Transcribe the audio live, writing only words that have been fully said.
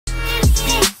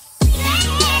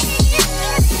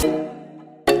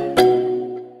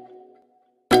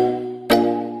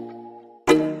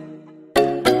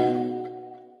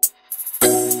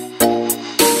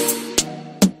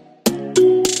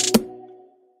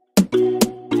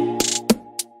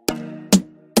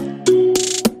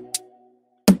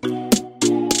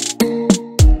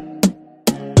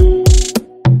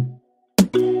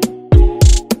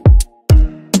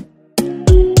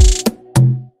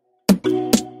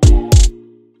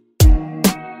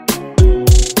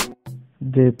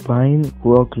The Pine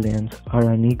Rocklands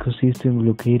are an ecosystem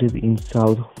located in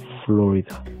South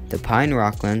Florida. The pine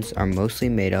rocklands are mostly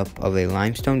made up of a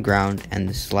limestone ground and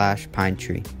the slash pine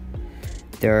tree.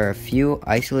 There are a few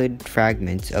isolated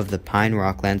fragments of the pine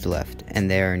rocklands left, and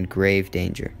they are in grave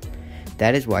danger.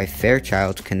 That is why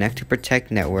Fairchild's Connect to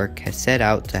Protect network has set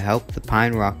out to help the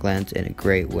pine rocklands in a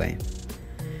great way.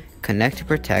 Connect to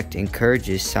Protect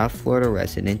encourages South Florida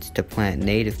residents to plant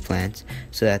native plants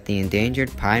so that the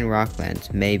endangered pine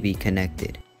rocklands may be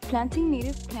connected. Planting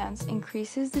native plants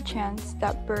increases the chance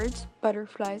that birds,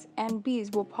 butterflies, and bees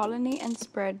will pollinate and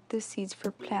spread the seeds for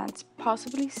plants,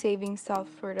 possibly saving South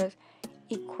Florida's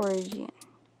ecoregion.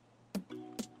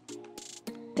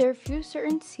 There are few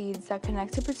certain seeds that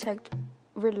Connect to Protect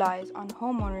relies on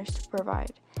homeowners to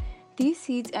provide. These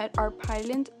seeds are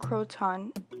Pylant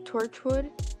croton,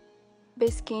 torchwood,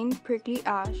 Biscayne prickly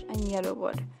ash, and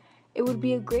yellowwood. It would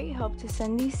be a great help to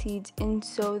send these seeds in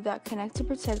so that Connect to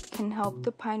Protect can help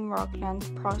the pine rocklands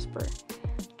prosper.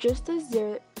 Just as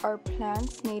there are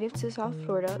plants native to South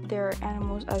Florida, there are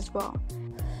animals as well.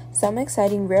 Some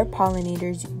exciting rare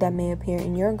pollinators that may appear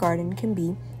in your garden can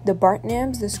be the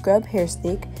Bartnams, the scrub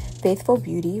hairstake, Faithful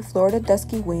Beauty, Florida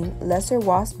dusky wing, lesser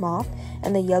wasp moth,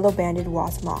 and the yellow-banded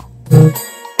wasp moth.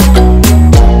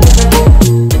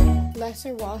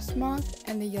 Lesser wasp moth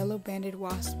and the yellow-banded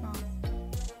wasp moth.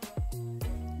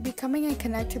 Becoming a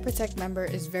Connect to Protect member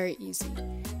is very easy.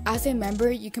 As a member,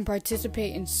 you can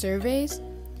participate in surveys,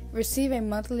 receive a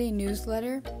monthly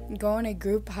newsletter, go on a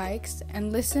group hikes,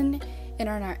 and listen in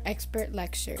on our expert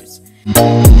lectures.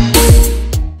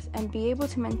 And be able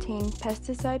to maintain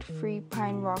pesticide-free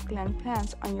pine rockland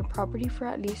plants on your property for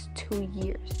at least 2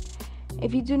 years.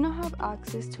 If you do not have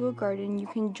access to a garden, you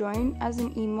can join as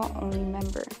an email-only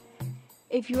member.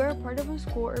 If you are a part of a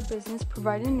school or business,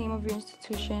 provide the name of your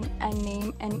institution and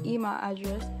name and email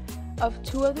address of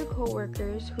 2 other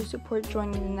co-workers who support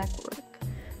joining the network.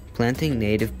 Planting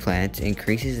native plants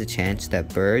increases the chance that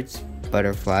birds,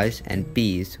 butterflies, and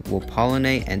bees will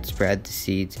pollinate and spread the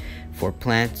seeds for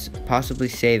plants, possibly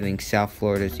saving South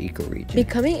Florida's ecoregion.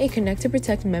 Becoming a Connect to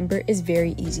Protect member is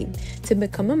very easy. To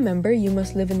become a member, you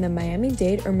must live in the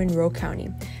Miami-Dade or Monroe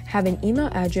County, have an email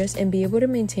address, and be able to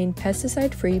maintain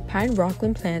pesticide-free pine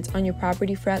rockland plants on your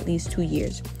property for at least 2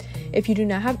 years. If you do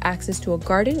not have access to a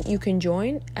garden, you can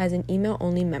join as an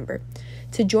email-only member.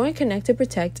 To join Connect to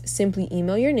Protect, simply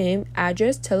email your name,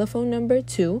 address, telephone number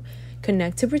to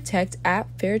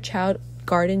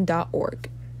connecttoprotect@fairchildgarden.org.